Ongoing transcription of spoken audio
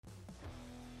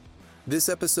This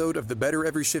episode of the Better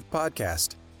Every Shift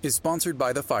podcast is sponsored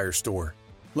by The Fire Store.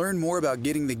 Learn more about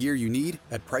getting the gear you need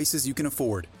at prices you can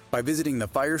afford by visiting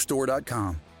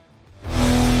thefirestore.com.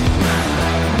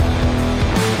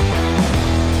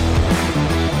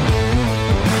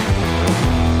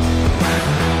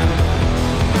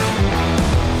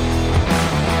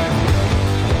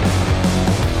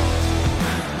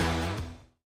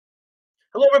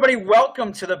 Hello, everybody.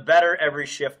 Welcome to the Better Every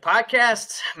Shift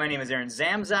podcast. My name is Aaron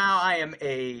Zamzow. I am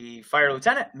a fire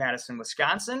lieutenant in Madison,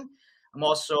 Wisconsin. I'm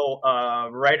also a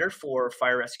writer for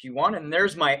Fire Rescue One, and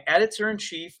there's my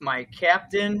editor-in-chief, my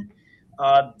captain,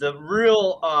 the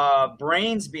real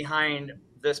brains behind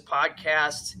this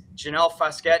podcast, Janelle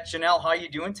Fosquet. Janelle, how are you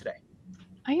doing today?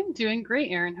 I am doing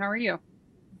great, Aaron. How are you?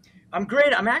 I'm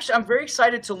great. I'm very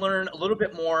excited to learn a little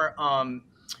bit more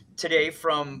today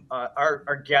from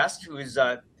our guest, who is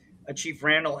Chief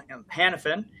Randall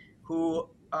Hanifen, who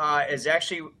is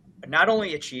actually not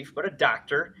only a chief, but a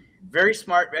doctor, very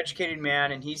smart, educated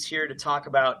man, and he's here to talk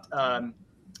about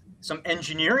some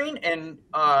engineering and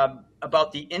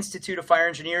about the Institute of Fire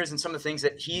Engineers and some of the things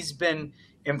that he's been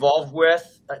involved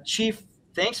with. Chief,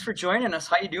 thanks for joining us.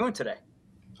 How you doing today?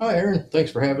 Hi, Aaron.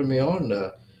 Thanks for having me on.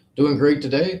 Doing great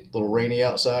today. A little rainy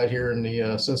outside here in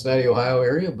the Cincinnati, Ohio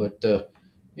area, but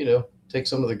take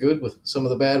some of the good with some of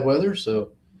the bad weather.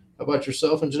 So how about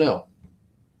yourself and Janelle?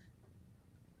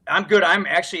 I'm good. I'm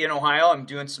actually in Ohio. I'm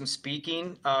doing some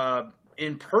speaking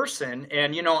in person.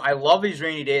 And, I love these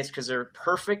rainy days because they're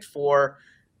perfect for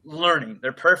learning.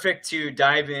 They're perfect to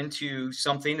dive into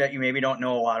something that you maybe don't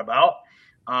know a lot about,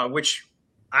 which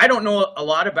I don't know a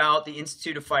lot about the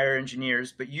Institute of Fire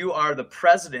Engineers, but you are the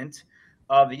president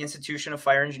of the Institution of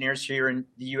Fire Engineers here in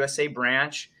the USA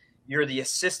branch. You're the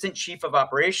Assistant Chief of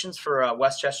Operations for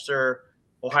Westchester,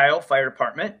 Ohio Fire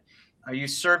Department. You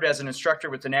served as an instructor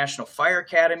with the National Fire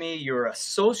Academy. You're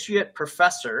Associate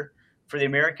Professor for the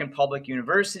American Public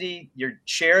University. You're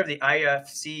Chair of the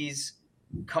IFC's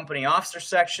Company Officer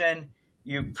Section.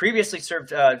 You previously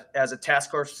served as a task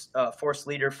force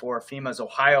leader for FEMA's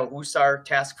IFE-USA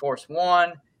Task Force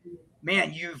 1.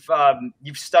 Man,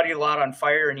 you've studied a lot on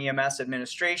fire and EMS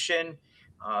administration,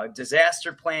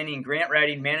 disaster planning, grant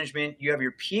writing, management. You have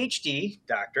your PhD,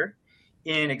 doctor,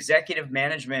 in executive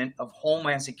management of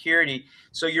Homeland Security.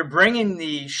 So you're bringing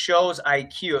the show's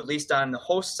IQ, at least on the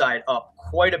host side, up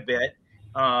quite a bit.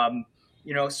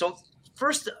 So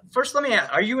first, let me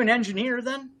ask, are you an engineer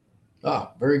then?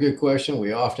 Very good question.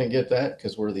 We often get that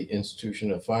because we're the Institution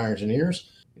of Fire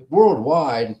Engineers.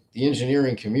 Worldwide, the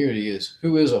engineering community is,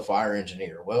 who is a fire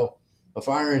engineer? Well, a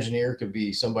fire engineer could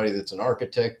be somebody that's an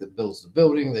architect that builds the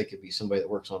building. They could be somebody that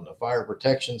works on the fire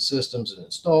protection systems and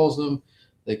installs them.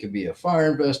 They could be a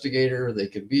fire investigator. They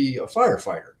could be a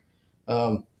firefighter.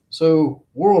 So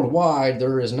worldwide,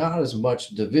 there is not as much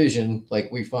division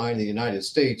like we find in the United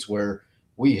States, where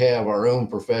we have our own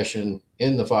profession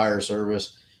in the fire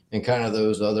service and kind of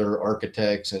those other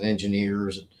architects and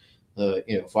engineers,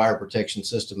 fire protection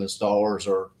system installers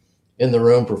are in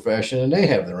their own profession and they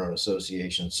have their own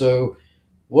association. So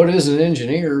what is an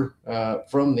engineer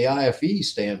from the IFE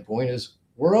standpoint is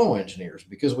we're all engineers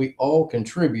because we all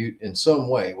contribute in some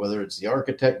way, whether it's the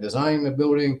architect designing the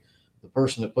building, the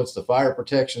person that puts the fire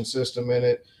protection system in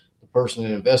it, the person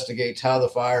that investigates how the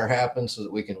fire happens so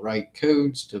that we can write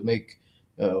codes to make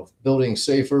buildings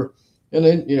safer. And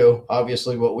then,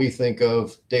 obviously what we think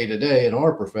of day to day in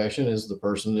our profession is the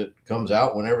person that comes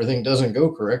out when everything doesn't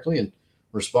go correctly and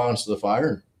responds to the fire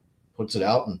and puts it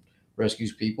out and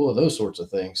rescues people and those sorts of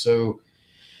things. So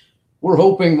we're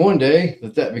hoping one day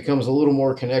that becomes a little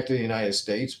more connected to the United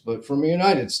States. But from a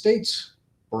United States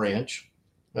branch,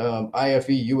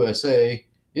 IFE-USA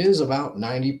is about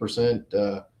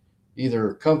 90%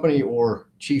 either company or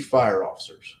chief fire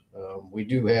officers. We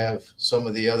do have some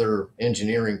of the other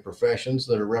engineering professions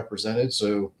that are represented.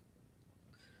 So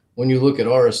when you look at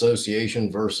our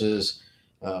association versus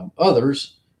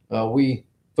others, we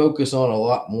focus on a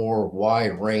lot more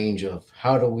wide range of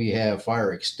how do we have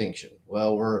fire extinction.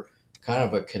 Well, we're kind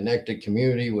of a connected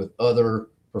community with other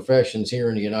professions here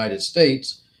in the United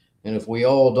States. And if we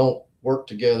all don't work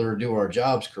together, do our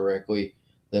jobs correctly,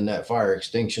 then that fire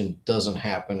extinction doesn't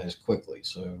happen as quickly.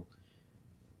 So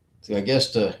I guess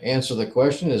to answer the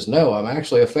question is no, I'm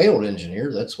actually a failed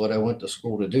engineer. That's what I went to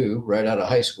school to do right out of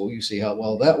high school. You see how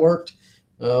well that worked.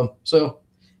 So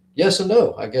yes and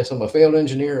no. I guess I'm a failed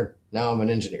engineer. Now I'm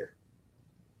an engineer.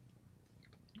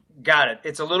 Got it.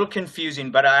 It's a little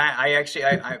confusing, but I actually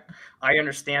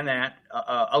understand that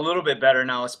a little bit better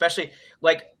now, especially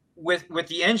like with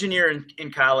the engineer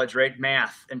in college, right?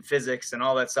 Math and physics and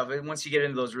all that stuff. And once you get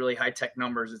into those really high tech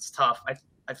numbers, it's tough.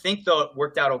 I think though it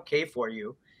worked out okay for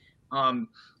you.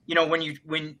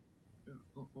 When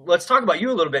let's talk about you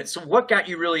a little bit. So what got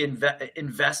you really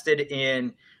invested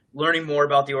in learning more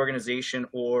about the organization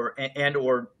or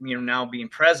now being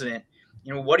president?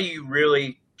 What are you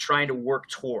really trying to work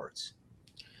towards?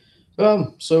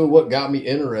 So what got me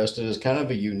interested is kind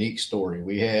of a unique story.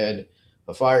 We had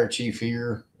a fire chief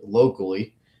here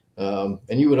locally, and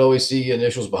you would always see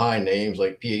initials behind names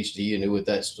like PhD. You knew what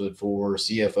that stood for.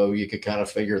 CFO, you could kind of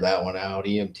figure that one out.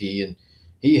 EMT, and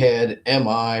he had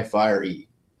MI Fire E.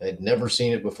 I'd never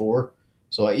seen it before,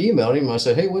 so I emailed him. I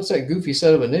said, "Hey, what's that goofy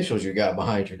set of initials you got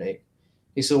behind your name?"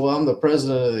 He said, "Well, I'm the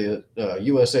president of the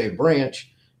USA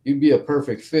branch. You'd be a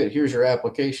perfect fit. Here's your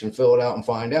application. Fill it out and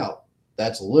find out."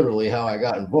 That's literally how I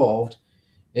got involved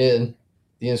in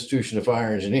the Institution of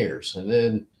Fire Engineers. And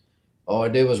then all I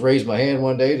did was raise my hand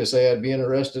one day to say I'd be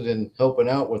interested in helping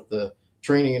out with the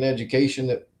training and education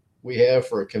that we have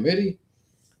for a committee.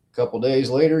 A couple of days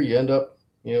later, you end up,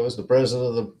 as the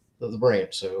president of the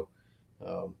branch. So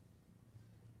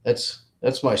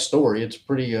that's my story. It's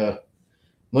pretty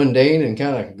mundane and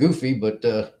kind of goofy, but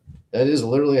that is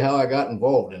literally how I got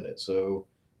involved in it. So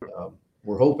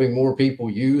we're hoping more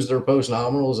people use their post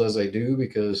nominals as they do,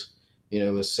 because,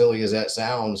 as silly as that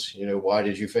sounds, why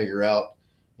did you figure out,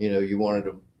 you wanted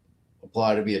to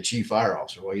apply to be a chief fire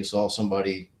officer? Well, you saw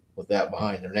somebody with that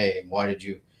behind their name. Why did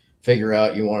you figure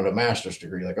out you wanted a master's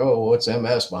degree? Like, oh, what's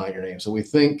MS behind your name? So we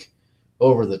think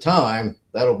over the time,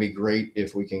 that'll be great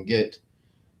if we can get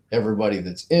everybody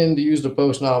that's in to use the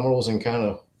post nominals and kind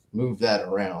of move that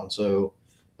around. So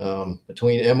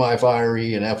between MI Fire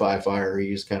E and FI Fire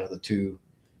E is kind of the two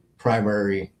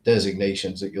primary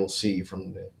designations that you'll see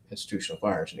from the Institution of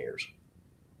Fire Engineers.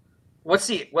 What's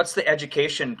the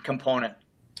education component?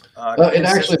 It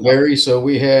actually varies. So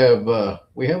we have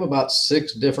about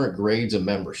 6 different grades of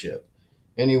membership,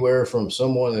 anywhere from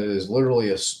someone that is literally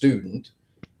a student,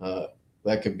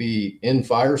 that could be in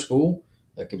fire school,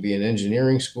 that could be an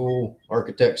engineering school,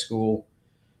 architect school,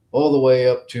 all the way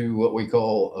up to what we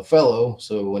call a fellow.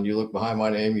 So when you look behind my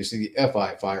name, you see the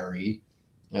FI Fire E.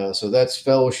 So that's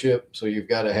fellowship. So you've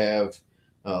got to have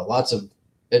lots of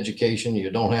education. You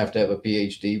don't have to have a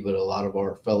PhD, but a lot of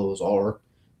our fellows are.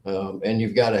 And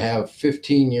you've got to have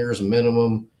 15 years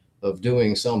minimum of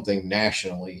doing something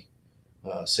nationally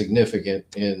significant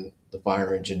in the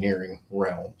fire engineering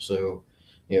realm. So,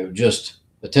 just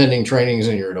attending trainings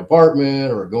in your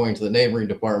department or going to the neighboring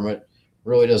department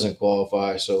really doesn't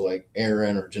qualify. So like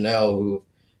Aaron or Janelle, who,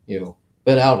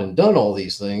 been out and done all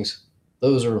these things,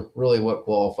 those are really what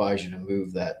qualifies you to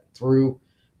move that through.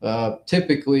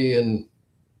 Typically in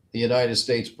the United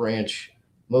States branch,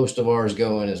 most of ours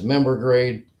go in as member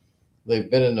grade.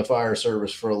 They've been in the fire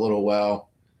service for a little while,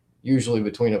 usually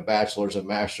between a bachelor's and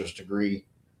master's degree.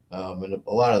 And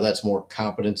a lot of that's more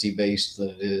competency based than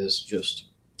it is just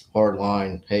hard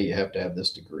line, hey, you have to have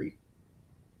this degree.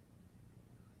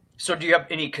 So do you have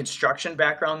any construction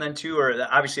background then too, or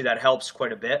obviously that helps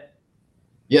quite a bit?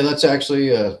 Yeah, that's actually,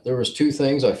 there was 2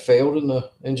 things. I failed in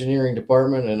the engineering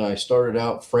department and I started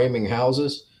out framing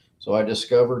houses. So I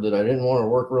discovered that I didn't want to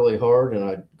work really hard and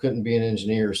I couldn't be an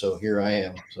engineer. So here I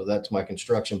am. So that's my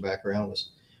construction background.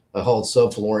 I hauled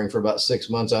subflooring for about 6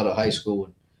 months out of high school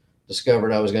and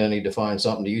discovered I was going to need to find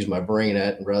something to use my brain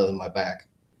at rather than my back.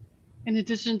 In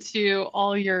addition to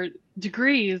all your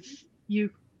degrees, you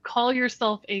call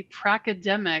yourself a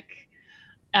pracademic.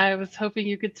 I was hoping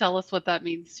you could tell us what that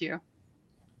means to you.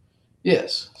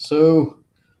 Yes. So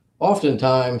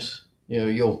oftentimes,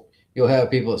 you'll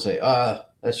have people that say,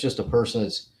 that's just a person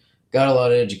that's got a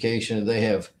lot of education and they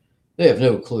have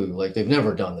no clue, like they've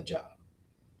never done the job.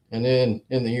 And then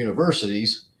in the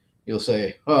universities, you'll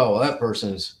say, oh, well, that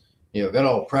person's, got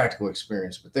all practical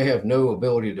experience, but they have no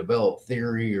ability to develop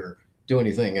theory or do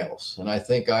anything else. And I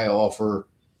think I offer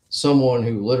someone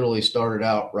who literally started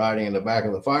out riding in the back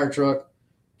of the fire truck,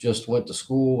 just went to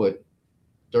school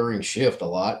during shift a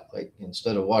lot. Like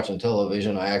instead of watching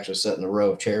television, I actually sat in the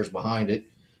row of chairs behind it,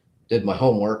 did my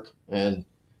homework, and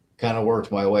kind of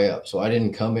worked my way up. So I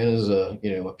didn't come in as a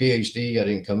PhD. I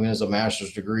didn't come in as a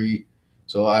master's degree.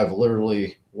 So I've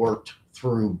literally worked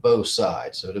through both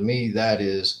sides. So to me, that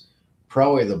is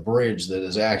probably the bridge that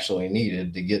is actually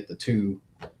needed to get the 2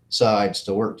 sides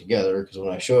to work together. Because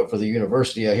when I show up for the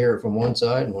university, I hear it from one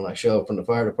side. And when I show up from the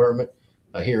fire department,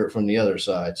 I hear it from the other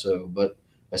side. So, but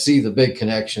I see the big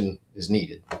connection is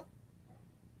needed.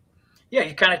 Yeah,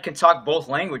 you kind of can talk both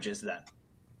languages then.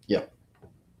 Yeah.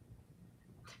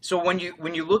 So when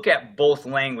you look at both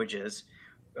languages,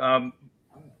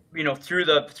 through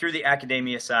the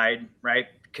academia side, right,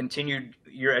 continued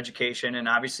your education, and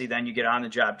obviously then you get on the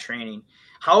job training.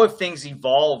 how have things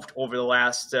evolved over the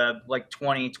last like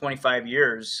 20, 25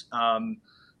 years,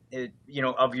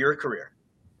 of your career?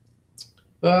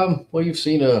 Well, you've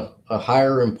seen a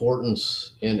higher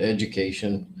importance in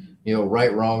education,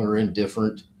 right, wrong, or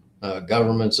indifferent.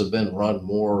 Governments have been run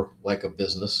more like a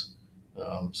business.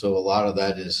 So a lot of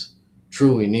that is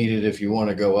truly needed if you want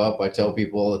to go up. I tell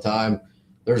people all the time,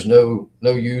 there's no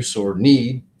use or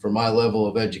need for my level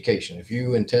of education. If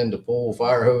you intend to pull a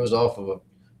fire hose off of a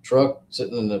truck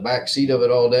sitting in the back seat of it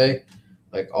all day,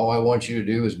 like, all I want you to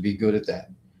do is be good at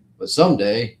that. But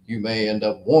someday you may end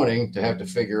up wanting to have to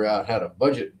figure out how to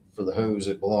budget for the hose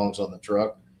that belongs on the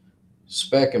truck,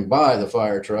 spec and buy the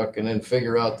fire truck, and then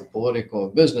figure out the political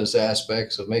and business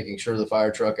aspects of making sure the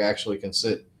fire truck actually can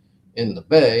sit in the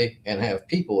bay and have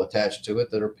people attached to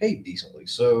it that are paid decently.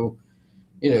 So,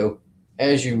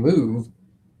 as you move,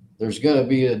 there's going to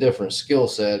be a different skill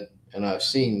set. And I've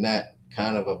seen that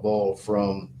kind of evolve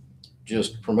from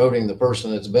just promoting the person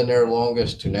that's been there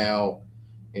longest to now,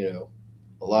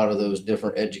 a lot of those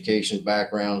different education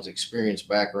backgrounds, experience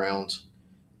backgrounds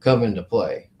come into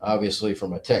play. Obviously,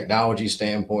 from a technology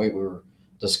standpoint, we were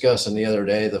discussing the other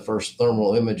day, the first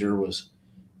thermal imager was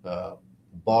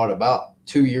bought about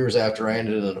 2 years after I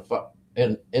ended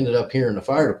up here in the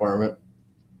fire department.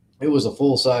 It was a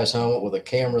full-size helmet with a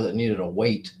camera that needed a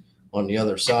weight on the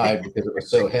other side because it was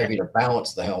so heavy to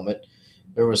balance the helmet.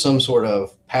 There was some sort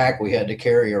of pack we had to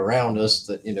carry around us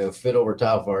that, fit over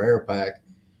top of our air pack.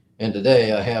 And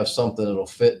today I have something that'll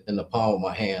fit in the palm of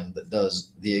my hand that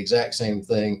does the exact same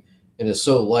thing. And is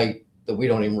so light that we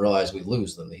don't even realize we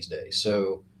lose them these days.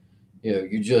 So,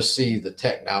 you just see the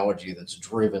technology that's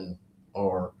driven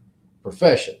our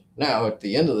profession. Now, at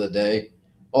the end of the day,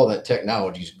 all that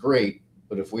technology is great,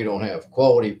 but if we don't have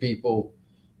quality people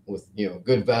with,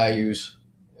 good values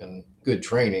and good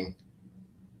training,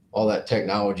 all that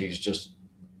technology is just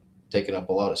taking up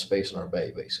a lot of space in our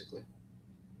bay, basically.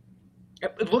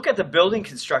 Look at the building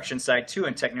construction side too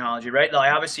in technology, right?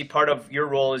 Like, obviously part of your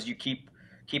role is you keep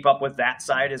up with that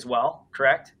side as well,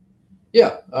 correct?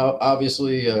 Yeah,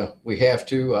 obviously we have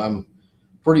to. I'm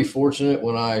pretty fortunate.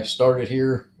 When I started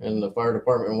here in the fire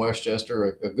department in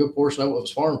Westchester, a good portion of it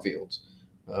was farm fields.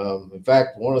 In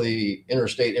fact, one of the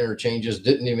interstate interchanges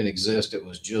didn't even exist. It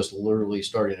was just literally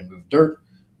starting to move dirt.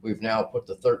 We've now put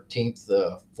the 13th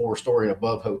 4-story and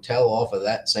above hotel off of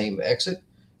that same exit.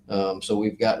 So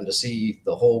we've gotten to see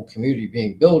the whole community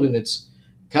being built, and it's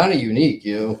kind of unique.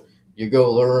 You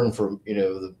go learn from,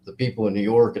 the people in New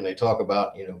York, and they talk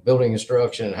about, building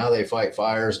construction and how they fight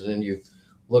fires. And then you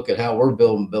look at how we're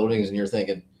building buildings and you're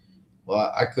thinking,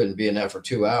 well, I couldn't be in that for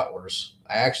 2 hours.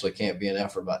 I actually can't be in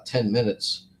that for about 10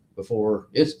 minutes before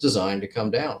it's designed to come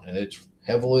down. And it's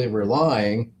heavily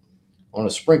relying on a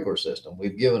sprinkler system.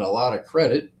 We've given a lot of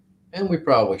credit, and we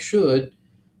probably should,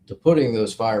 to putting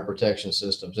those fire protection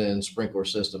systems in, sprinkler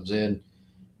systems in.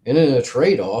 And in a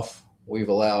trade-off, we've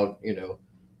allowed, a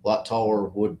lot taller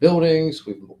wood buildings.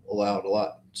 We've allowed a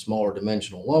lot smaller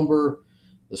dimensional lumber.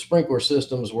 The sprinkler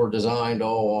systems were designed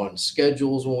all on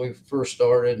schedules when we first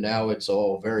started. Now it's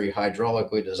all very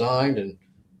hydraulically designed, and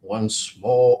one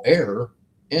small error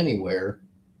anywhere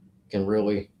can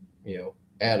really,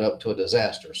 add up to a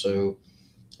disaster. So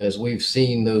as we've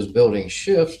seen those buildings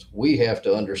shift, we have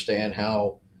to understand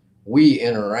how we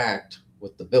interact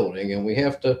with the building, and we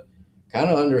have to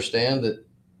kind of understand that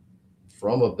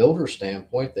from a builder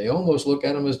standpoint, they almost look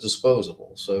at them as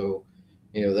disposable. So,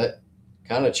 that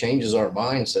kind of changes our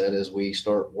mindset as we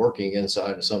start working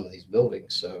inside of some of these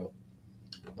buildings. So,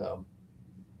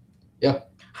 yeah.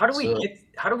 How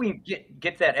do we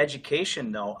get that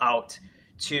education though out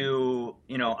to,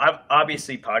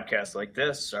 obviously podcasts like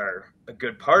this are a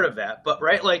good part of that, but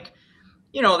right, like,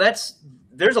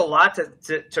 there's a lot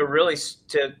to really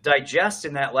digest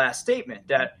in that last statement,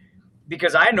 that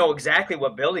because I know exactly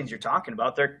what buildings you're talking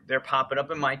about. They're popping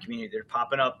up in my community. They're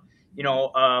popping up,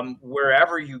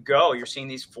 wherever you go. You're seeing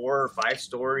these 4 or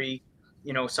 5-story,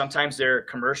 sometimes they're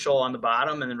commercial on the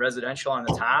bottom and then residential on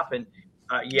the top. And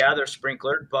they're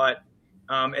sprinklered, but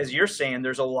as you're saying,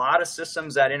 there's a lot of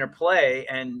systems that interplay,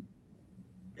 and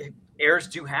errors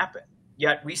do happen.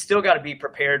 Yet we still got to be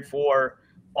prepared for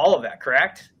all of that,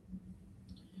 correct?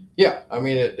 Yeah, I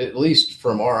mean, at least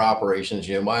from our operations,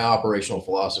 my operational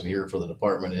philosophy here for the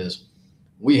department is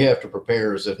we have to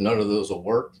prepare as if none of those will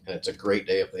work, and it's a great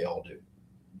day if they all do.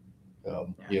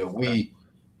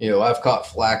 I've caught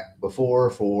flack before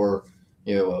for,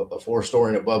 a 4-story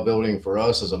and above building. For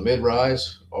us as a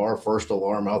mid-rise, our first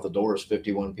alarm out the door is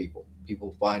 51 people.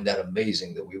 People find that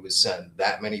amazing that we would send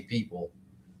that many people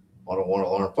on a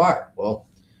 1-alarm fire. Well,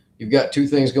 you've got 2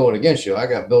 things going against you. I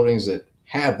got buildings that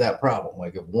have that problem.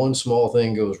 Like if one small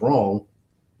thing goes wrong,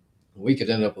 we could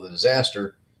end up with a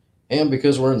disaster. And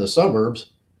because we're in the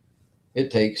suburbs,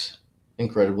 it takes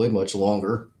incredibly much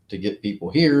longer to get people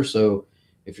here. So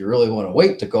if you really want to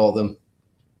wait to call them,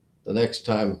 the next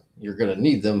time you're going to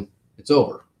need them, it's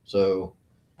over. So,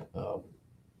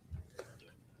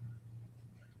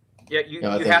 yeah, you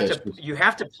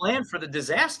have to plan for the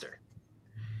disaster,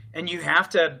 and you have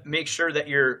to make sure that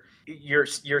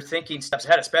you're thinking steps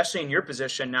ahead, especially in your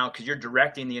position now, because you're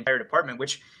directing the entire department,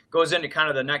 which goes into kind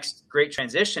of the next great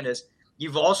transition is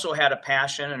you've also had a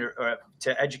passion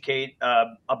to educate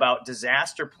about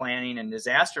disaster planning and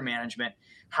disaster management.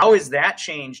 How has that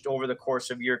changed over the course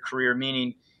of your career?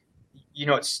 Meaning,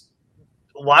 it's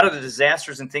a lot of the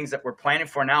disasters and things that we're planning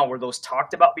for now, were those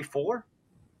talked about before?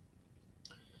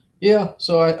 Yeah.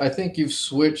 So I think you've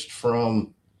switched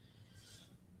from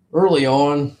early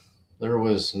on, there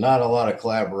was not a lot of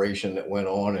collaboration that went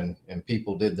on and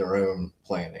people did their own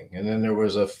planning. And then there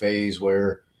was a phase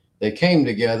where they came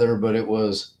together, but it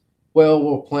was, well,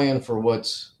 we'll plan for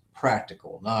what's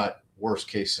practical, not worst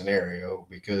case scenario,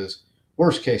 because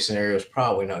worst case scenario is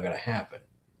probably not going to happen.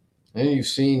 And you've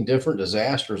seen different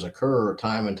disasters occur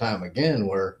time and time again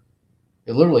where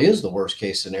it literally is the worst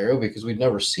case scenario because we'd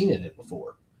never seen it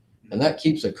before. And that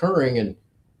keeps occurring. And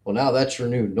well, now that's your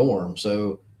new norm.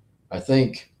 So I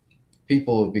think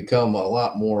people have become a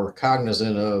lot more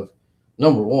cognizant of,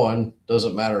 number one,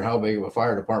 doesn't matter how big of a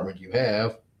fire department you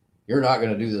have, you're not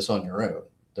going to do this on your own.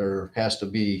 There has to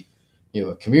be,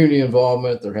 a community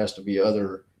involvement. There has to be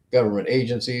other government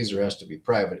agencies. There has to be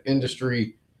private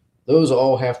industry. Those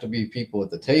all have to be people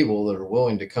at the table that are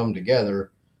willing to come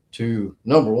together to,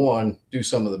 number one, do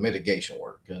some of the mitigation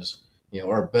work, because,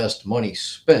 our best money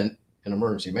spent in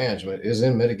emergency management is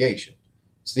in mitigation.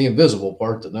 It's the invisible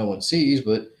part that no one sees.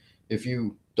 But if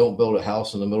you don't build a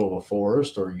house in the middle of a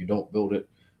forest, or you don't build it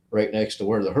right next to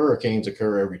where the hurricanes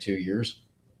occur every 2 years,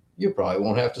 you probably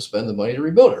won't have to spend the money to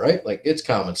rebuild it, right? Like, it's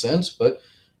common sense. But,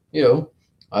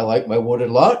 I like my wooded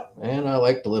lot and I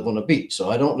like to live on a beach. So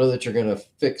I don't know that you're going to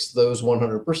fix those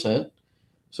 100%.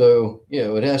 So,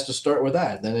 it has to start with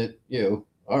that. Then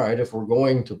all right, if we're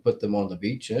going to put them on the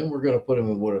beach and we're going to put them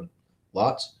in wooded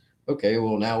lots, okay,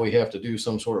 well, now we have to do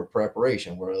some sort of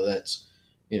preparation, whether that's,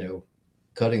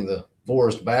 cutting the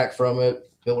forest back from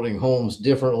it, building homes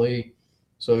differently.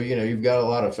 So, you've got a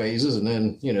lot of phases. And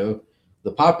then,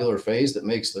 the popular phase that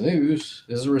makes the news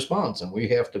is the response. And we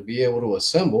have to be able to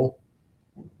assemble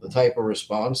the type of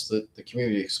response that the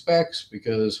community expects,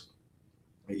 because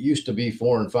it used to be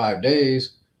 4 and 5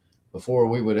 days before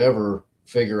we would ever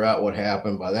figure out what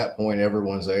happened. By that point,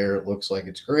 everyone's there. It looks like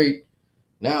it's great.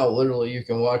 Now, literally, you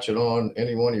can watch it on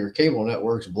any one of your cable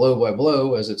networks blow by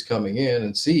blow as it's coming in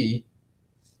and see.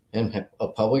 And a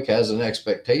public has an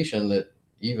expectation that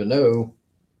even though,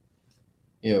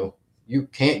 you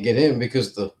can't get in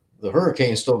because the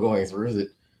hurricane's still going through, that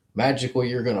magically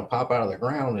you're going to pop out of the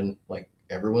ground and like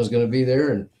everyone's going to be there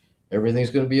and everything's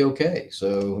going to be okay.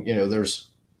 So,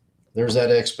 there's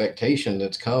that expectation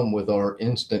that's come with our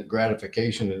instant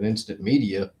gratification and instant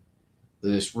media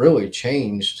that has really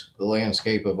changed the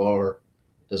landscape of our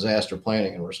disaster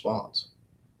planning and response.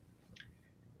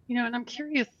 And I'm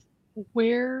curious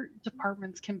where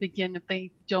departments can begin if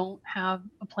they don't have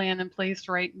a plan in place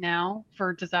right now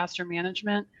for disaster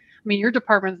management. I mean, your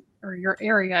department, or your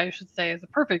area, I should say, is a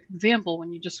perfect example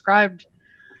when you described,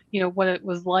 what it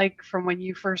was like from when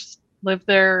you first lived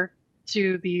there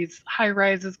to these high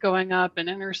rises going up and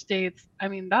interstates. I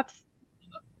mean, that's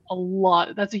a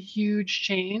lot. That's a huge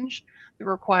change. It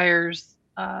requires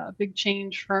a big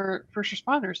change for first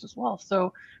responders as well.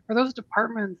 So for those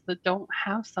departments that don't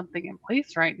have something in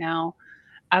place right now,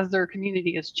 as their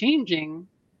community is changing,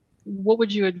 what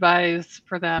would you advise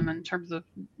for them in terms of,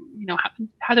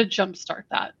 how to jumpstart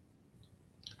that?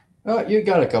 You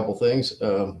got a couple things.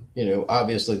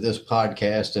 Obviously this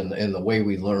podcast and the way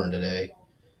we learn today,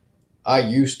 I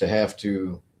used to have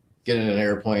to get in an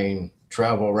airplane,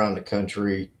 travel around the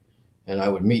country, and I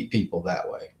would meet people that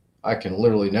way. I can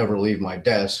literally never leave my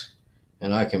desk,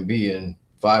 and I can be in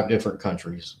 5 different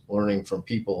countries learning from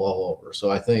people all over. So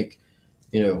I think,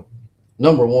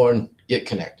 number one, get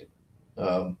connected.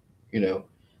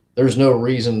 There's no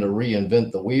reason to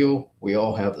reinvent the wheel. We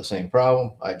all have the same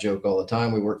problem. I joke all the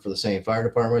time. We work for the same fire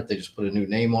department. They just put a new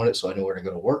name on it so I know where to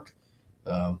go to work.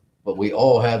 But we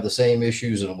all have the same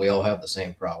issues and we all have the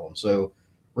same problem. So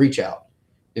reach out.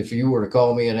 If you were to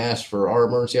call me and ask for our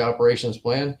emergency operations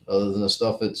plan, other than the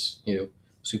stuff that's,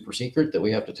 super secret that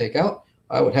we have to take out,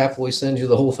 I would happily send you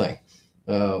the whole thing.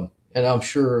 And I'm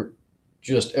sure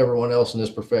just everyone else in this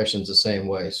profession is the same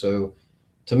way. So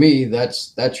to me,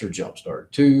 that's your jump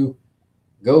start. 2,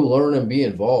 go learn and be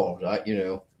involved.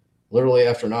 literally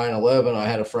after 9/11, I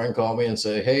had a friend call me and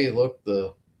say, hey, look,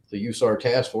 the USAR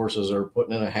task forces are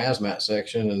putting in a hazmat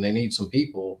section and they need some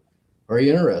people. Are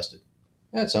you interested?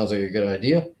 That sounds like a good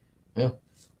idea. Yeah.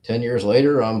 10 years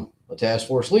later, I'm a task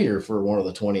force leader for one of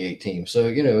the 28 teams. So,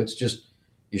 it's just,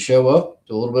 you show up,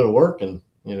 do a little bit of work, and,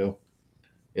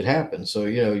 it happens. So,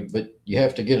 but you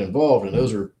have to get involved. And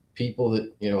those are people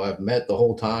that, I've met the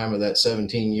whole time of that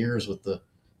 17 years with the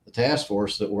task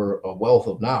force that were a wealth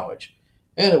of knowledge.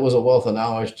 And it was a wealth of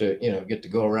knowledge to, get to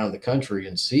go around the country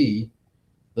and see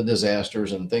the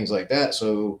disasters and things like that.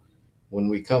 So when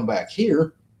we come back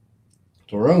here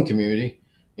to our own community,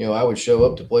 I would show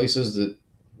up to places that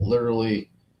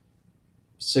literally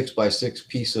 6x6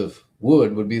 piece of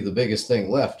wood would be the biggest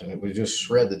thing left, and it would just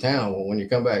shred the town. Well, when you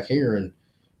come back here and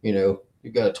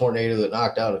you've got a tornado that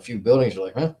knocked out a few buildings, you're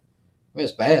like, huh, I mean,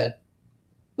 it's bad,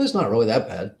 but it's not really that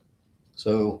bad.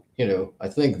 So I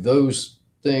think those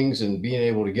things and being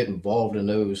able to get involved in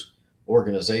those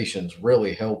organizations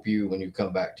really help you when you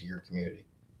come back to your community.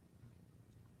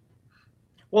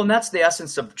 Well, and that's the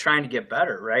essence of trying to get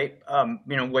better, right?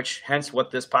 Which hence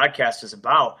what this podcast is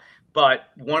about. But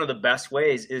one of the best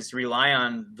ways is to rely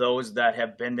on those that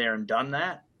have been there and done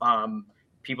that.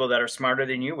 People that are smarter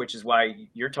than you, which is why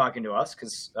you're talking to us,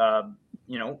 because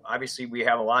obviously we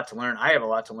have a lot to learn. I have a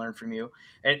lot to learn from you.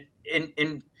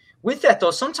 And with that,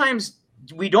 though, sometimes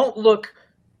we don't look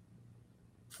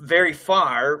very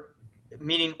far,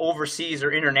 meaning overseas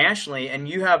or internationally, and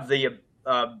you have the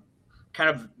kind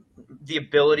of the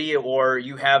ability, or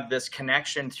you have this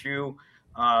connection through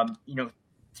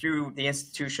through the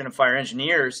Institution of Fire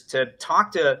Engineers to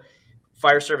talk to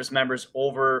fire service members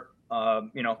over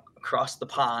across the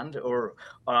pond or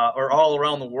all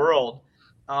around the world.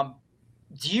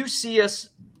 Do you see us?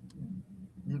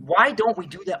 Why don't we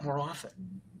do that more often?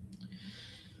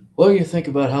 Well, you think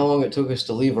about how long it took us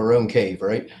to leave our own cave,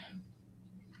 right?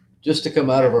 Just to come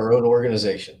out of our own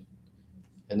organization.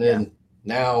 And then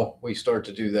now we start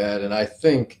to do that. And I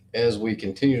think as we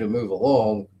continue to move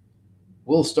along,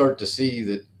 we'll start to see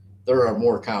that there are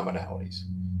more commonalities.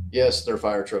 Yes, their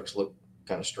fire trucks look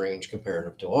kind of strange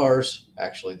comparative to ours.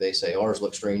 Actually, they say ours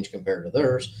look strange compared to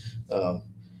theirs.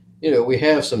 We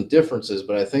have some differences,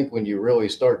 but I think when you really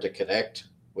start to connect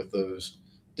with those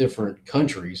different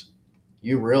countries,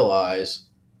 you realize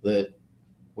that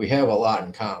we have a lot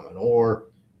in common. Or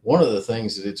one of the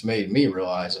things that it's made me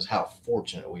realize is how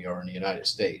fortunate we are in the United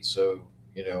States. So,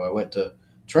 I went to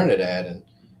Trinidad, and,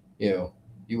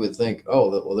 you would think,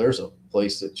 well, there's a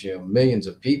place that, millions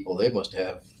of people, they must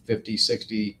have 50,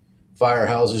 60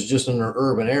 firehouses just in their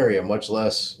urban area, much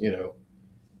less,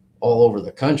 all over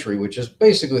the country, which is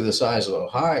basically the size of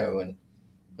Ohio. And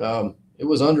it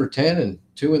was under 10 and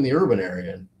 2 in the urban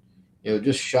area. And,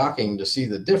 just shocking to see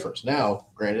the difference. Now,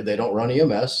 granted, they don't run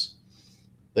EMS.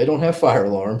 They don't have fire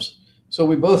alarms. So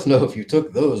we both know if you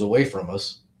took those away from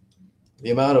us, the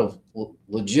amount of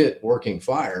legit working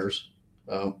fires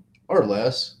are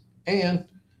less. And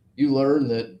you learn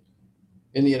that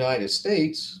in the United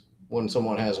States, when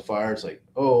someone has a fire, it's like,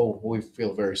 oh, we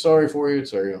feel very sorry for you. It's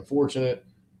very unfortunate.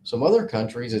 Some other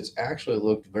countries, it's actually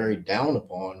looked very down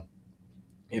upon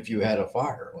if you had a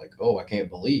fire. Like, oh, I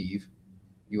can't believe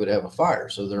you would have a fire.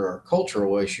 So there are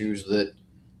cultural issues that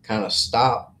kind of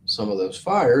stop some of those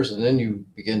fires. And then you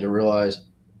begin to realize,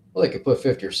 well, they could put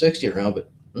 50 or 60 around,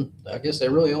 but I guess they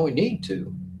really only need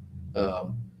 2.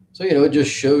 So, it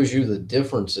just shows you the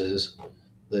differences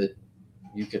that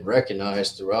you can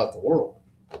recognize throughout the world.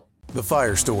 The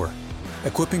Fire Store,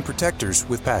 equipping protectors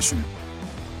with passion.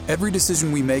 Every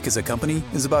decision we make as a company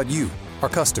is about you, our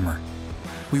customer.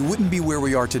 We wouldn't be where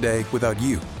we are today without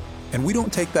you, and we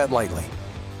don't take that lightly.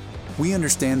 We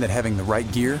understand that having the right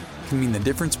gear can mean the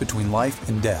difference between life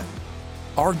and death.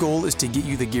 Our goal is to get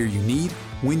you the gear you need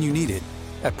when you need it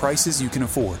at prices you can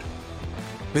afford.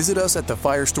 Visit us at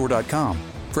thefirestore.com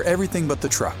for everything but the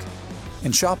truck,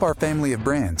 and shop our family of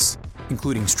brands,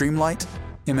 including Streamlight,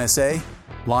 MSA,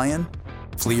 Lion,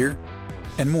 Fleer,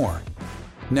 and more.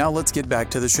 Now let's get back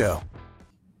to the show.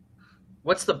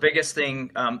 What's the biggest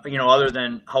thing, other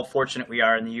than how fortunate we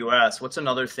are in the U.S., what's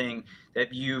another thing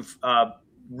that you've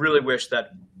really wished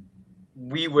that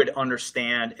we would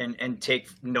understand and take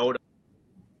note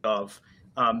of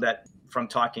that from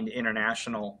talking to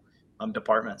international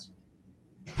departments?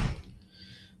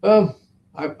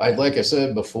 I like I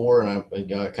said before, and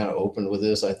I kind of opened with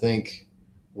this, I think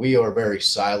we are very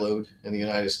siloed in the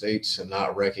United States and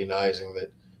not recognizing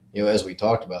that, as we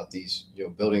talked about these,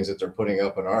 buildings that they're putting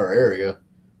up in our area,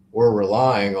 we're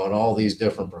relying on all these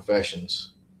different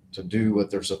professions to do what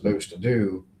they're supposed to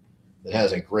do. That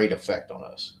has a great effect on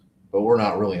us, but we're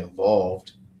not really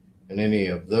involved in any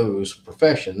of those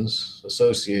professions,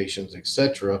 associations,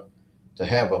 etc., to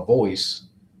have a voice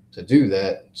to do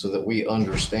that so that we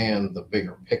understand the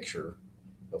bigger picture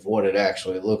of what it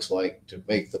actually looks like to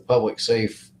make the public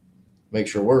safe, make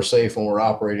sure we're safe when we're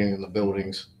operating in the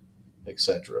buildings,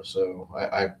 etc. So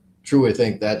I truly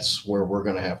think that's where we're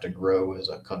going to have to grow as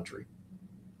a country.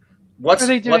 Are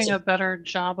they doing a better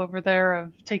job over there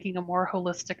of taking a more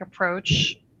holistic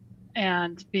approach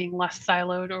and being less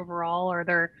siloed overall? Are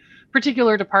there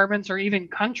particular departments or even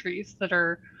countries that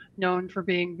are known for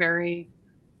being very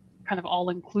kind of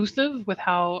all-inclusive with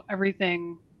how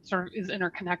everything sort of is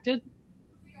interconnected?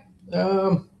 I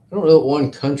don't know that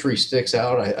one country sticks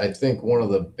out. I think one of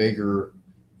the bigger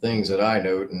things that I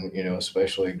note, and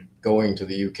especially going to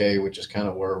the UK, which is kind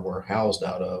of where we're housed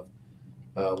out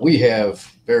of, we have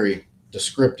very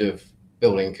descriptive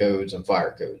building codes and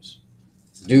fire codes.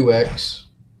 Do X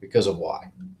because of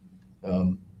Y.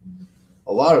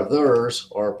 A lot of theirs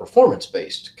are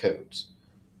performance-based codes.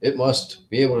 It must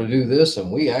be able to do this,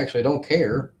 and we actually don't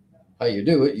care how you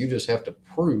do it. You just have to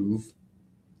prove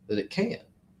that it can.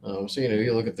 So,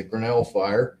 you look at the Grinnell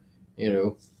fire,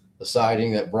 the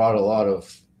siding that brought a lot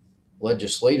of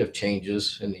legislative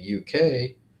changes in the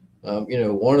UK.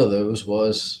 One of those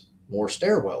was more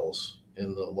stairwells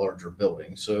in the larger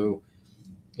building. So,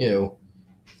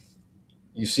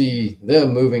 you see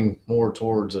them moving more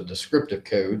towards a descriptive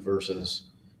code versus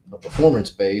a performance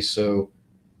base. So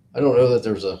I don't know that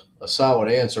there's a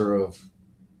solid answer of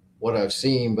what I've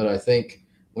seen, but I think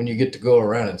when you get to go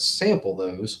around and sample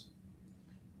those,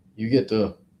 you get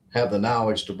to have the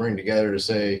knowledge to bring together to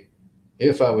say,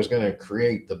 if I was going to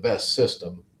create the best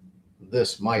system,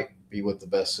 this might be what the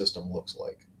best system looks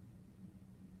like.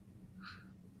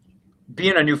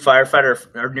 Being a new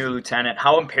firefighter or new lieutenant,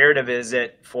 how imperative is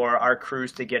it for our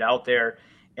crews to get out there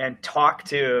and talk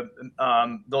to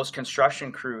those construction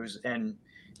crews and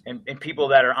people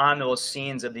that are on those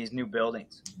scenes of these new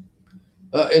buildings?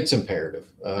 It's imperative.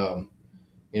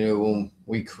 When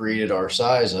we created our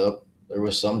size up, there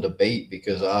was some debate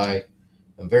because I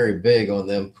am very big on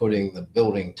them putting the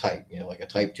building type, like a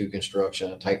type 2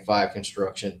 construction, a type 5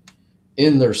 construction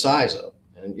in their size up.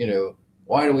 And,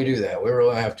 why do we do that? We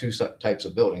really have two types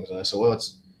of buildings. And I said, well,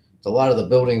 it's a lot of the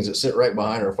buildings that sit right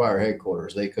behind our fire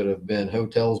headquarters. They could have been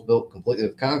hotels built completely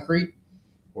of concrete,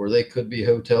 or they could be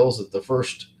hotels that the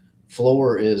first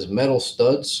floor is metal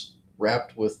studs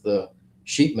wrapped with the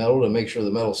sheet metal to make sure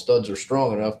the metal studs are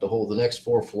strong enough to hold the next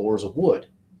 4 floors of wood.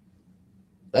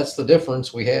 That's the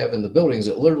difference we have in the buildings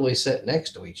that literally sit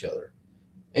next to each other.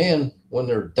 And when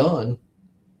they're done,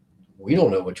 we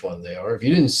don't know which one they are. If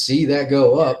you didn't see that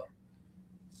go up,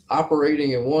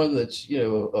 operating in one that's,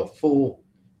 a full,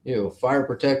 fire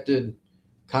protected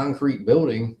concrete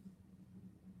building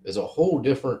is a whole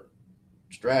different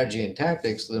strategy and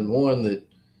tactics than one that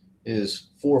is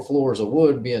 4 floors of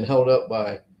wood being held up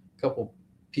by a couple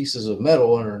pieces of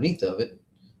metal underneath of it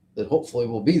that hopefully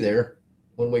will be there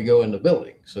when we go in the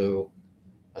building. So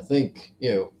I think,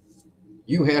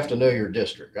 you have to know your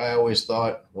district. I always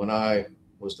thought when I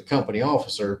was the company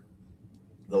officer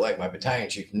that like my battalion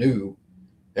chief knew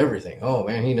everything. Oh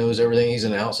man, he knows everything. He's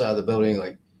in the outside of the building.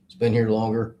 Like he's been here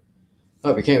longer.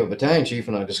 I became a battalion chief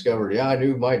and I discovered, I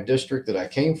knew my district that I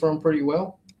came from pretty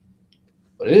well,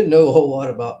 but I didn't know a whole lot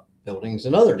about buildings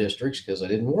in other districts because I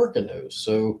didn't work in those.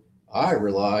 So I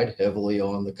relied heavily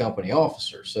on the company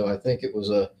officer. So I think it was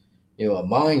a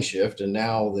mind shift. And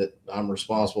now that I'm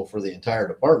responsible for the entire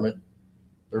department,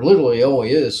 there literally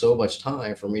only is so much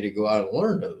time for me to go out and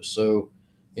learn those. So,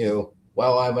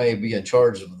 while I may be in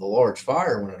charge of the large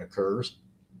fire when it occurs,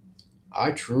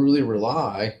 I truly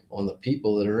rely on the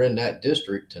people that are in that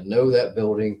district to know that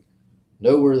building,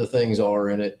 know where the things are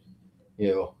in it.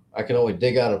 I can only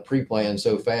dig out a pre-plan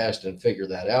so fast and figure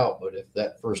that out. But if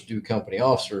that first due company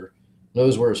officer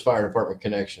knows where his fire department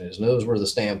connection is, knows where the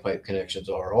standpipe connections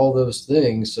are, all those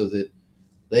things so that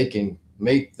they can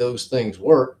make those things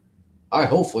work, I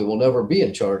hopefully will never be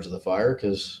in charge of the fire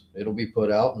because it'll be put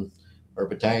out and our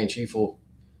battalion chief will,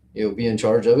 be in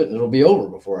charge of it and it'll be over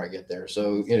before I get there.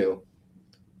 So,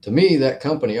 to me, that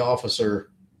company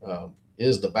officer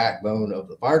is the backbone of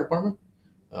the fire department.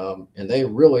 And they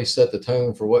really set the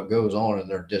tone for what goes on in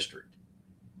their district.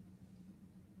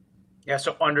 Yeah.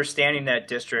 So understanding that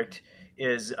district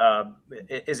is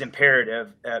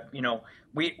imperative.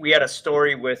 We had a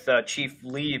story with Chief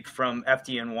Lieb from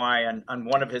FDNY on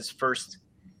one of his first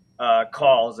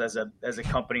calls as a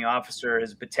company officer,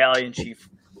 as battalion chief.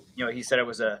 He said it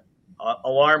was a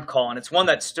alarm call, and it's one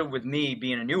that stood with me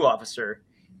being a new officer.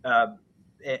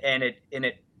 And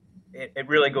it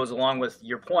really goes along with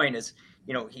your point is,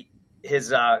 his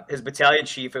battalion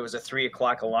chief, it was a 3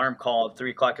 o'clock alarm call at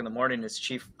 3 o'clock in the morning. His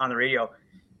chief on the radio,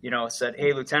 said,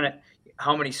 "Hey, Lieutenant,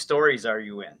 how many stories are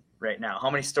you in right now? How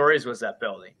many stories was that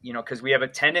building?" Because we have a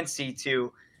tendency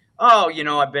to,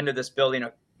 I've been to this building,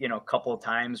 a couple of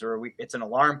times, or it's an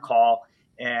alarm call.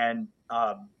 And,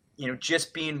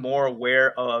 just being more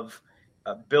aware of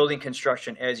building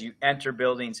construction as you enter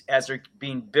buildings, as they're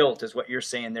being built, is what you're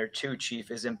saying there too,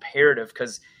 Chief, is imperative,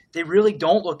 because they really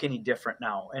don't look any different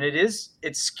now. And it's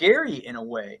scary in a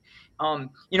way.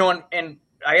 And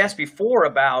I asked before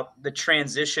about the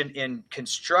transition in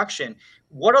construction.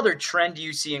 What other trend do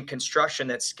you see in construction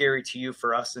that's scary to you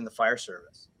for us in the fire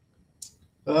service?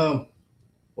 Well,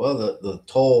 the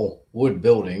tall wood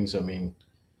buildings, I mean,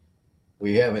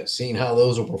 we haven't seen how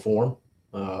those will perform.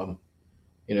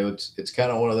 It's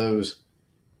kind of one of those,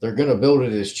 they're going to build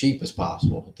it as cheap as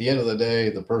possible. At the end of the day,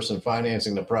 the person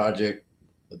financing the project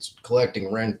that's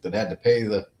collecting rent, that had to pay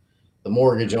the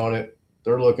mortgage on it,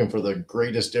 they're looking for the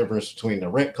greatest difference between the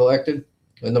rent collected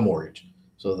and the mortgage.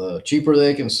 So the cheaper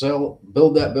they can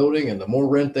build that building, and the more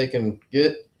rent they can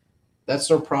get, that's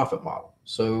their profit model.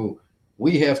 So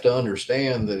we have to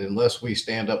understand that unless we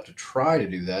stand up to try to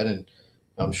do that, and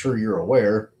I'm sure you're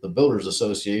aware, the Builders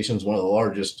Association is one of the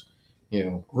largest,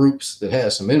 groups that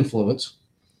has some influence.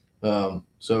 But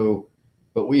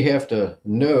we have to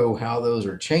know how those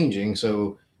are changing.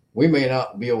 So we may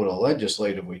not be able to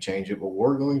legislatively change it, but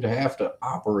we're going to have to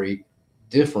operate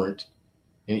different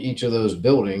in each of those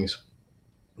buildings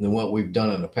than what we've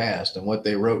done in the past. And what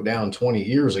they wrote down 20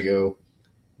 years ago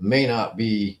may not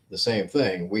be the same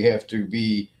thing. We have to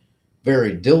be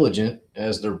very diligent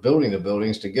as they're building the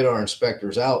buildings to get our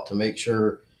inspectors out to make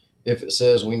sure, if it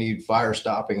says we need fire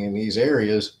stopping in these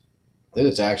areas, that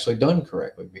it's actually done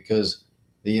correctly, because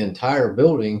the entire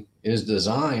building is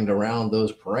designed around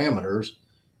those parameters.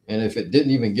 And if it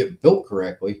didn't even get built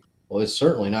correctly, well, it's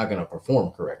certainly not going to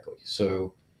perform correctly.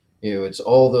 So, it's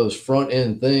all those front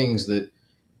end things that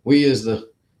we, as the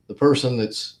person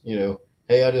that's,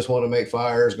 hey, I just want to make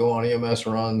fires, go on EMS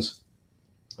runs.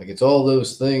 Like, it's all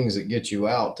those things that get you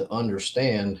out to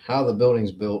understand how the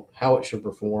building's built, how it should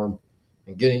perform,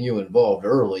 and getting you involved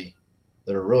early,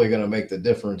 that are really going to make the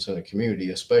difference in a community,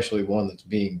 especially one that's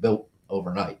being built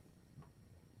overnight.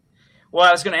 Well,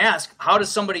 I was going to ask, how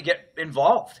does somebody get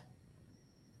involved?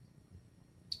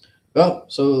 Well,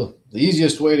 so the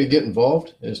easiest way to get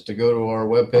involved is to go to our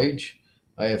webpage,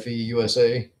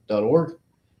 IFE-USA.org,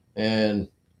 and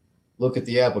look at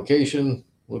the application,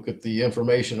 look at the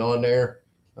information on there.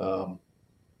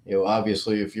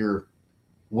 Obviously, if you're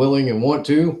willing and want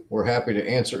to, we're happy to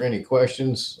answer any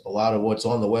questions. A lot of what's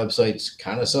on the website's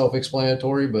kind of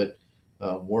self-explanatory, but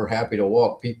we're happy to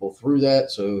walk people through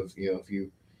that. So if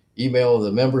you email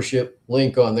the membership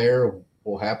link on there,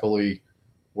 we'll happily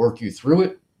work you through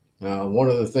it. One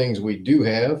of the things we do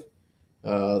have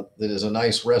that is a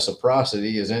nice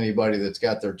reciprocity is anybody that's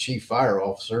got their chief fire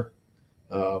officer.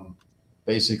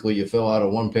 Basically, you fill out a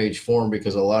one-page form,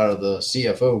 because a lot of the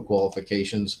CFO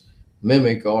qualifications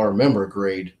mimic our member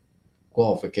grade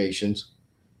qualifications.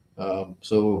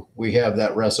 So we have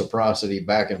that reciprocity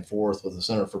back and forth with the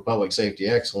Center for Public Safety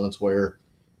Excellence, where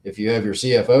if you have your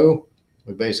CFO,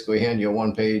 we basically hand you a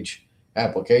one-page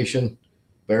application,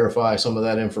 verify some of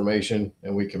that information,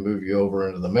 and we can move you over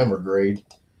into the member grade.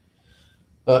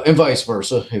 And vice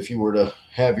versa. If you were to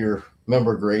have your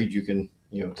member grade, you can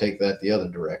take that the other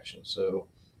direction. So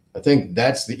I think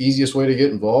that's the easiest way to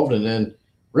get involved. And then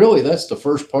really, that's the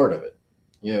first part of it.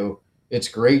 It's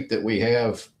great that we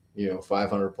have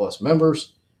 500 plus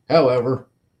members. However,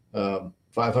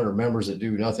 500 members that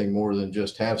do nothing more than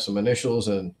just have some initials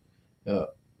and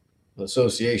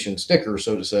association sticker,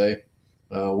 so to say.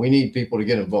 We need people to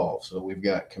get involved. So we've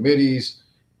got committees.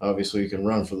 Obviously, you can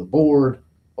run for the board,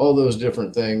 all those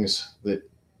different things that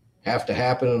have to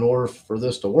happen in order for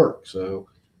this to work. So,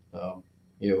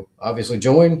 obviously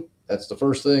join, that's the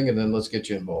first thing, and then let's get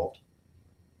you involved.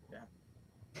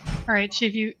 All right,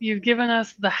 Chief, you've given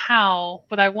us the how,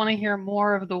 but I want to hear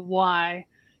more of the why.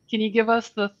 Can you give us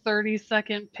the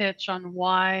 30-second pitch on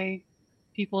why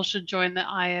people should join the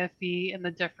IFE and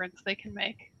the difference they can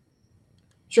make?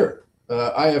 Sure.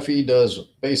 IFE does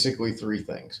basically three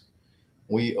things.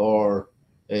 We are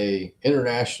an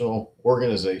international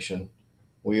organization.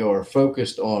 We are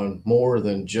focused on more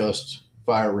than just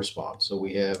fire response. So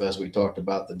we have, as we talked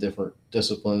about, the different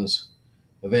disciplines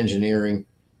of engineering,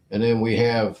 and then we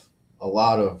have a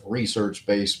lot of research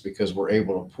based, because we're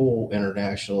able to pool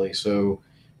internationally. So,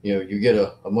 you get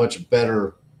a much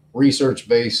better research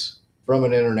base from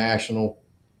an international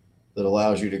that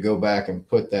allows you to go back and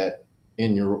put that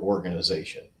in your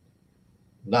organization.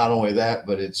 not only that,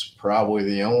 but it's probably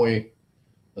the only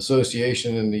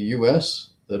association in the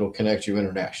U.S. that'll connect you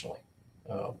internationally.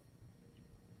 Um,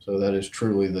 so that is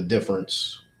truly the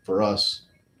difference for us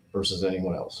versus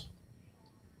anyone else.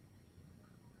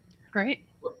 Great.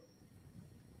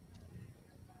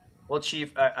 Well,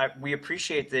 Chief, we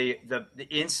appreciate the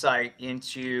insight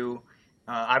into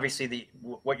obviously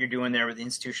what you're doing there with the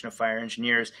Institution of Fire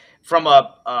Engineers from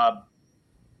a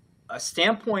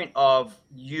standpoint of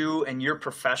you and your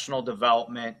professional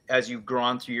development as you've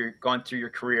gone through your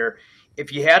career.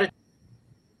 If you had a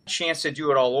chance to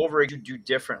do it all over, you'd do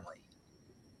differently.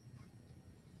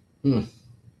 I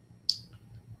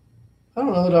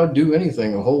don't know that I'd do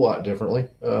anything a whole lot differently.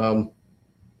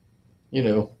 You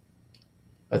know,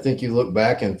 I think you look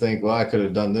back and think, well, I could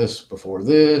have done this before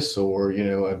this, or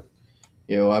I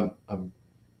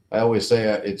always say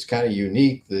it's kind of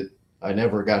unique that I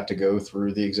never got to go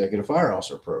through the executive fire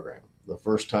officer program. The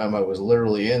first time I was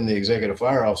literally in the executive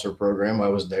fire officer program, I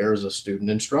was there as a student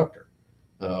instructor.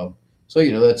 So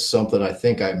that's something I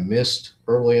think I missed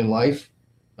early in life.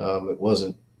 It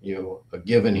wasn't a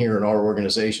given here in our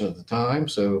organization at the time.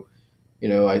 So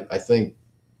I think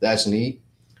that's neat.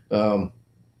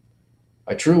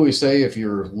 I truly say if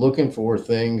you're looking for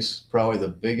things, probably the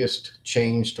biggest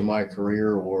change to my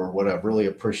career, or what I've really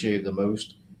appreciated the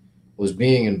most, was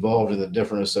being involved in the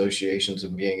different associations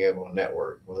and being able to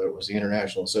network, whether it was the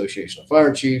International Association of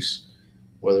Fire Chiefs,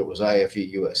 whether it was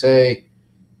IFE-USA.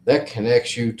 That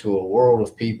connects you to a world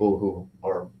of people who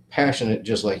are passionate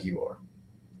just like you are.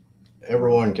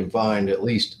 Everyone can find at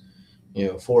least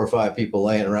 4 or 5 people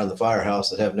laying around the firehouse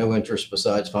that have no interest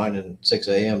besides finding 6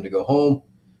 a.m. to go home.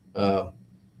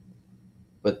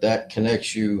 But that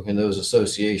connects you in those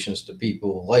associations to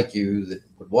people like you that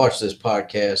would watch this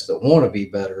podcast that want to be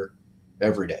better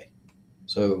every day.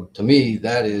 So to me,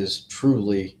 that is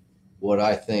truly what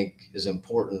I think is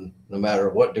important. No matter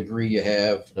what degree you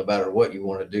have, no matter what you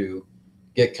want to do,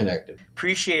 get connected.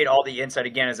 Appreciate all the insight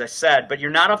again, as I said, but you're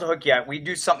not off the hook yet. We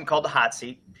do something called the hot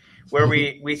seat, where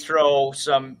we throw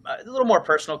some a little more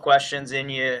personal questions at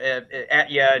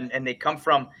you, and they come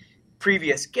from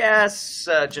previous guests.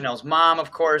 Janelle's mom,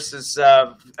 of course, is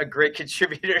a great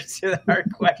contributor to our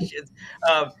questions,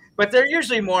 but they're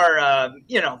usually more,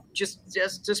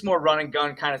 just more run and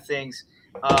gun kind of things.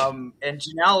 And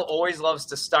Janelle always loves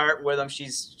to start with them.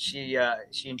 She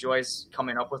enjoys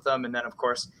coming up with them, and then of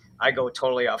course I go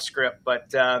totally off script. But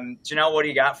Janelle, what do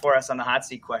you got for us on the hot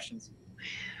seat questions?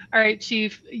 All right,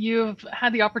 Chief, you've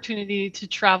had the opportunity to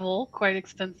travel quite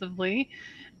extensively.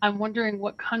 I'm wondering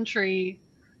what country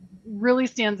really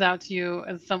stands out to you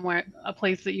as a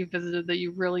place that you visited that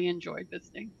you really enjoyed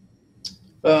visiting?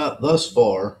 Thus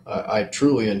far, I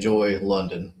truly enjoy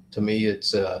London. To me,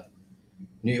 it's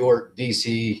New York,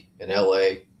 DC, and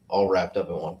LA all wrapped up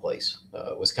in one place.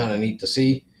 It was kind of neat to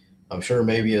see. I'm sure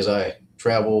maybe as I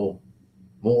travel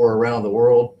more around the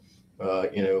world,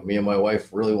 me and my wife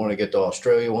really want to get to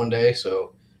Australia one day.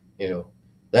 So,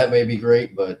 that may be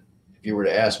great. But if you were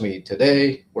to ask me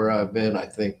today where I've been, I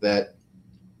think that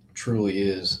truly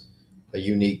is a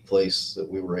unique place that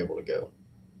we were able to go.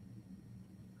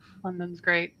 London's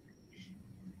great.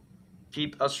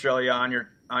 Keep Australia on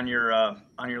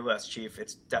your list, Chief.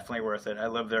 It's definitely worth it. I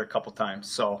lived there a couple times,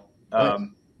 so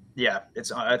yeah,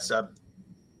 it's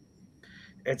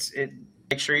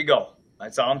make sure you go.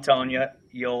 That's all I'm telling you.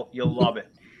 You'll love it.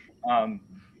 And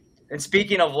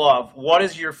speaking of love, what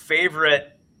is your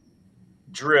favorite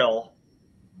drill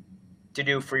to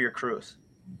do for your crews?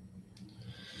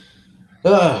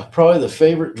 Probably the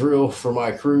favorite drill for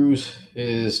my crews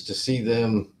is to see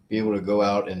them be able to go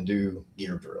out and do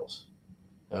gear drills.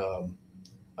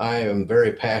 I am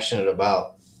very passionate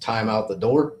about time out the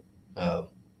door.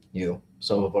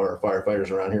 Some of our firefighters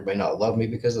around here may not love me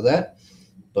because of that,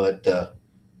 but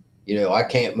I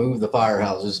can't move the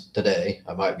firehouses today.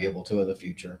 I might be able to in the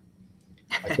future.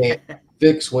 I can't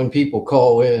fix when people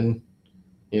call in,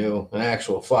 an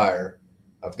actual fire.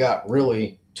 I've got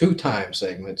really 2 time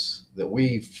segments that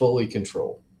we fully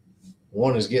control.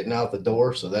 One is getting out the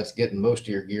door, so that's getting most of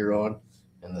your gear on.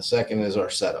 And the second is our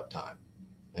setup time.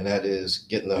 And that is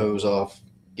getting the hose off,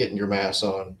 getting your mask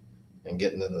on, and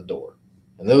getting in the door.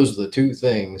 And those are the 2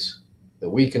 things that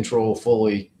we control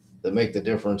fully that make the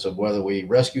difference of whether we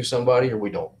rescue somebody or we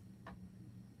don't.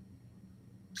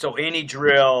 So any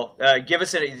drill, give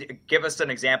us an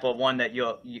example of one that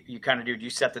you kind of do. Do you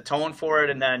set the tone for it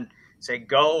and then say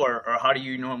go, or how do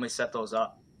you normally set those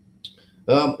up?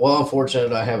 Well, I'm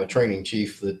fortunate I have a training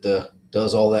chief that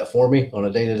does all that for me on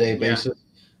a day-to-day basis.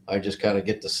 I just kind of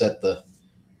get to set the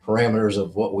parameters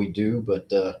of what we do, but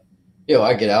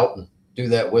I get out and do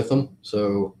that with them.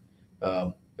 So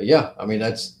but yeah, I mean,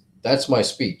 that's my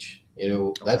speech.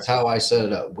 That's how I set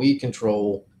it up. We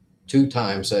control 2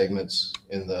 time segments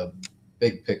in the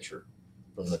big picture,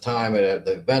 from the time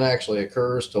the event actually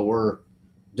occurs till we're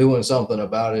doing something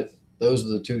about it. Those are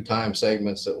the 2 time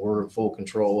segments that we're in full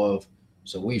control of.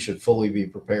 So we should fully be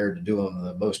prepared to do them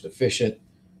the most efficient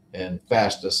and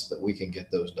fastest that we can get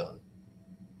those done.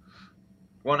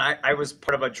 When I was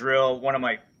part of a drill, one of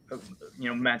my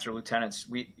mentor lieutenants,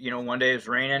 one day it was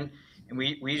raining, and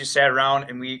we just sat around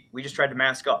and we just tried to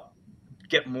mask up,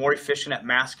 get more efficient at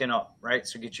masking up, right?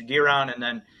 So get your gear on, and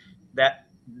then that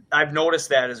I've noticed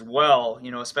that as well,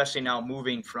 especially now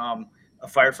moving from a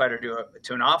firefighter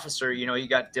to an officer. You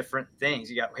got different things.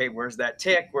 You got, hey, where's that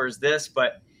tick? Where's this?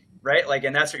 But right, like,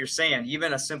 and that's what you're saying.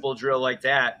 Even a simple drill like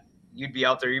that, you'd be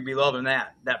out there, you'd be loving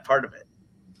that part of it.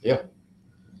 Yeah.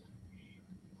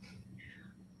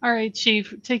 All right,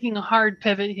 Chief, taking a hard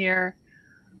pivot here.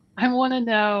 I want to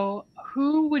know,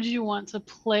 who would you want to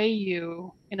play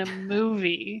you in a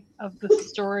movie of the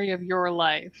story of your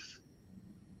life?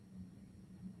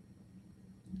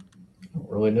 I don't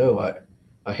really know.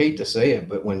 I hate to say it,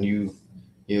 but when you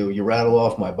rattle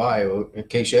off my bio, in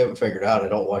case you haven't figured out, I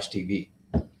don't watch TV.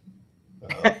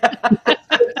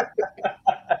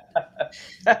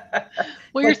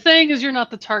 What you're saying is you're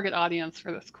not the target audience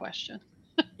for this question.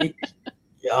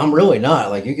 Yeah, I'm really not.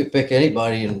 Like, you could pick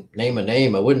anybody and name a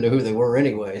name, I wouldn't know who they were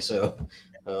anyway. So,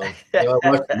 I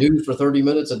watch the news for 30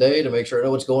 minutes a day to make sure I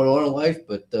know what's going on in life.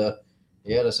 But to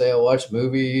say I watch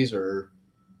movies or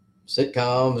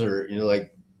sitcoms or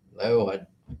no, I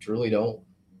truly don't.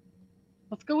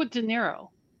 Let's go with De Niro.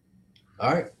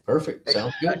 All right, perfect.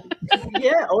 Sounds good.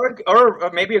 Yeah,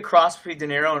 or maybe a cross between De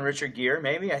Niro and Richard Gere.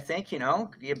 Maybe, I think, a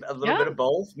little bit of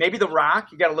both. Maybe The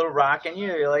Rock. You got a little Rock in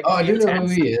you. You're like, I do know who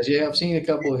he is. Yeah, I've seen a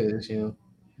couple of his.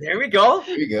 There we go.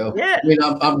 There you go. Yeah. I mean,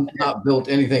 I'm not built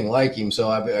anything like him, so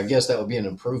I guess that would be an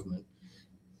improvement.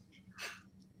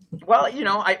 Well,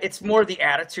 it's more the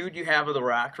attitude you have of The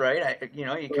Rock, right? You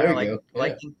kind of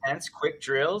like intense, quick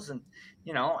drills, and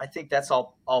I think that's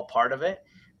all part of it.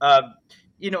 I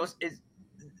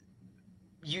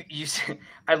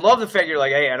love the fact you're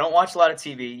like, hey, I don't watch a lot of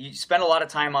TV. You spend a lot of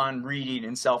time on reading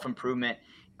and self-improvement,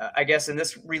 I guess. And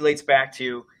this relates back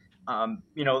to,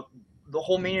 the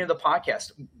whole meaning of the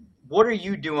podcast. What are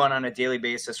you doing on a daily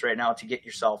basis right now to get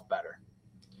yourself better?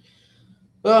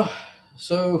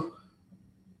 So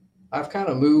I've kind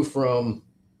of moved from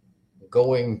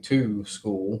going to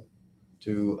school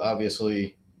to,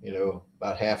 obviously,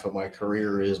 about half of my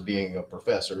career is being a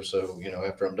professor. So,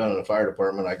 after I'm done in the fire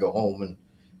department, I go home and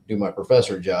do my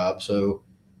professor job. So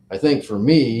I think for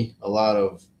me, a lot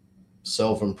of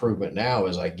self-improvement now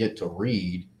is I get to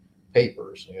read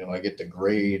papers. I get to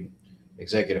grade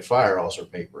executive fire officer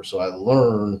papers. So I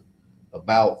learn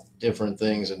about different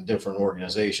things in different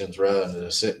organizations rather than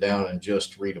to sit down and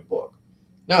just read a book.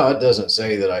 Now, it doesn't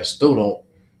say that I still don't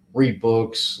read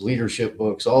books, leadership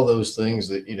books, all those things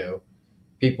that,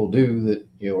 people do that,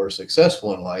 are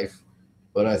successful in life.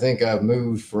 But I think I've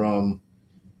moved from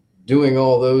doing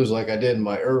all those like I did in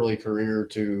my early career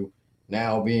to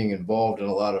now being involved in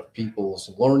a lot of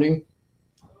people's learning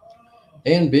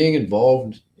and being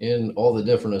involved in all the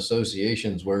different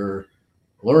associations where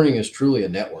learning is truly a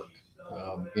network.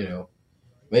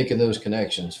 Making those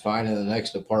connections, finding the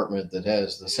next department that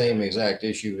has the same exact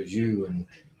issue as you, and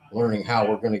learning how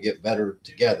we're going to get better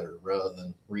together rather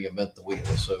than reinvent the wheel.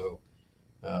 So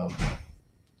I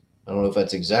don't know if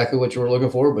that's exactly what you were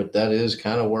looking for, but that is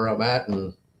kind of where I'm at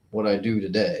and what I do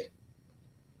today.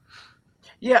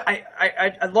 Yeah,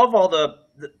 I love all the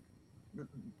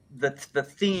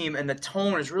theme, and the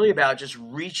tone is really about just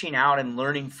reaching out and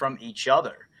learning from each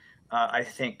other. I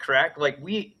think, correct? Like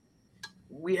we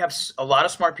have a lot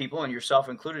of smart people, and yourself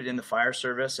included, in the fire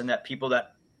service, and that people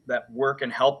that work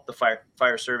and help the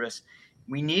fire service.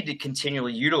 We need to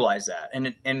continually utilize that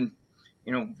and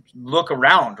look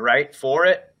around, right, for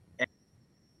it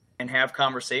and have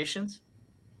conversations.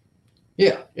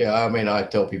 Yeah. I mean, I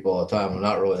tell people all the time, I'm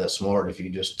not really that smart. If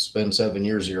you just spend 7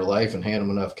 years of your life and hand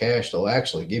them enough cash, they'll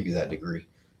actually give you that degree.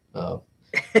 So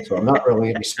I'm not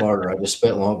really any smarter. I just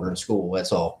spent longer in school.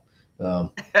 That's all. But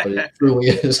it truly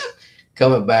is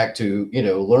coming back to,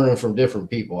 learning from different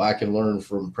people. I can learn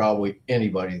from probably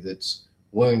anybody that's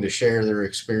willing to share their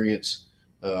experience,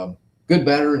 good,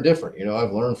 bad, or indifferent.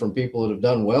 I've learned from people that have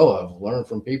done well. I've learned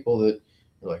from people that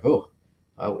are like, oh,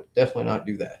 I would definitely not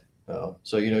do that.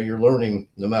 So, you're learning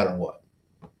no matter what.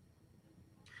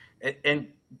 And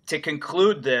to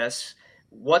conclude this,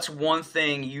 what's one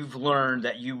thing you've learned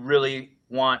that you really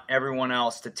want everyone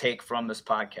else to take from this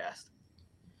podcast?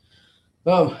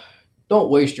 Don't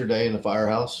waste your day in the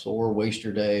firehouse or waste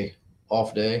your day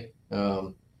off day,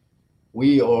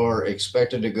 we are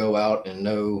expected to go out and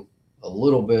know a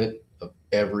little bit of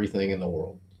everything in the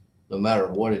world, no matter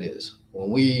what it is.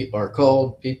 When we are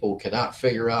called, people cannot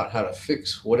figure out how to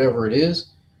fix whatever it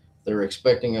is. They're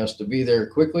expecting us to be there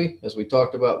quickly, as we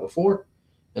talked about before,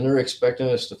 and they're expecting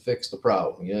us to fix the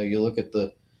problem. You know, you look at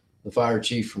the fire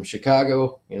chief from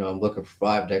Chicago, you know, I'm looking for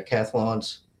 5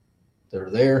 decathlons that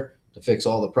are there to fix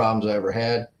all the problems I ever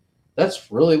had.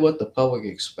 That's really what the public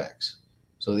expects.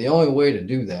 So the only way to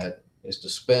do that is to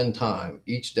spend time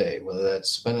each day, whether that's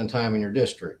spending time in your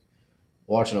district,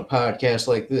 watching a podcast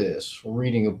like this,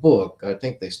 reading a book. I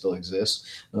think they still exist.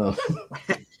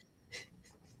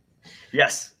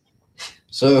 Yes.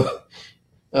 So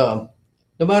no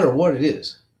matter what it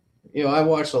is, you know, I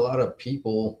watched a lot of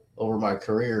people over my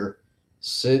career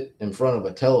sit in front of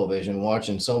a television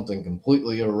watching something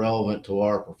completely irrelevant to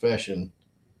our profession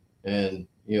and,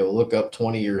 you know, look up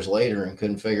 20 years later and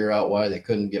couldn't figure out why they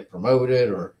couldn't get promoted,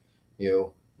 or, you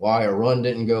know, why a run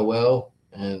didn't go well.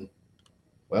 And,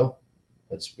 well,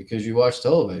 that's because you watch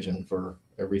television for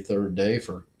every third day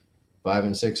for 5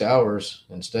 and 6 hours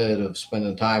instead of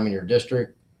spending time in your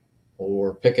district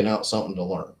or picking out something to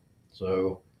learn.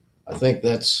 So I think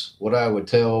that's what I would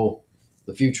tell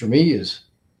the future me is,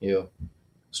 you know,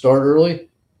 start early,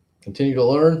 continue to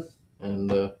learn,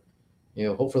 and, you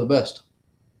know, hope for the best.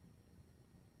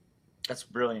 That's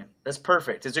brilliant. That's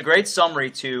perfect. It's a great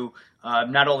summary to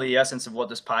not only the essence of what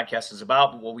this podcast is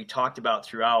about, but what we talked about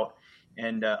throughout.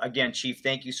 And again, Chief,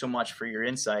 thank you so much for your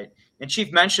insight. And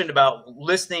Chief mentioned about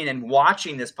listening and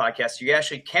watching this podcast. You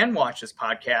actually can watch this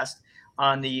podcast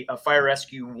on the Fire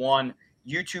Rescue One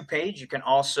YouTube page. You can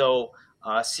also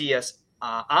see us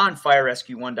on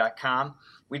firerescue1.com.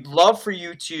 We'd love for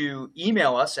you to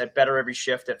email us at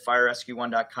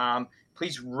bettereveryshift@firerescue1.com.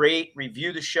 Please rate,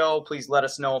 review the show. Please let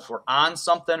us know if we're on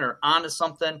something or onto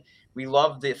something. We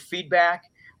love the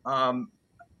feedback. And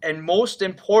most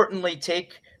importantly,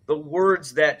 take the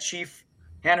words that Chief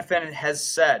Hanifen has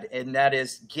said, and that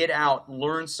is get out,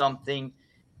 learn something,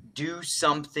 do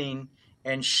something,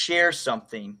 and share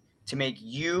something to make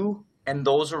you and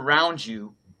those around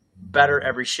you better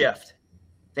every shift.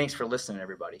 Thanks for listening,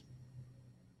 everybody.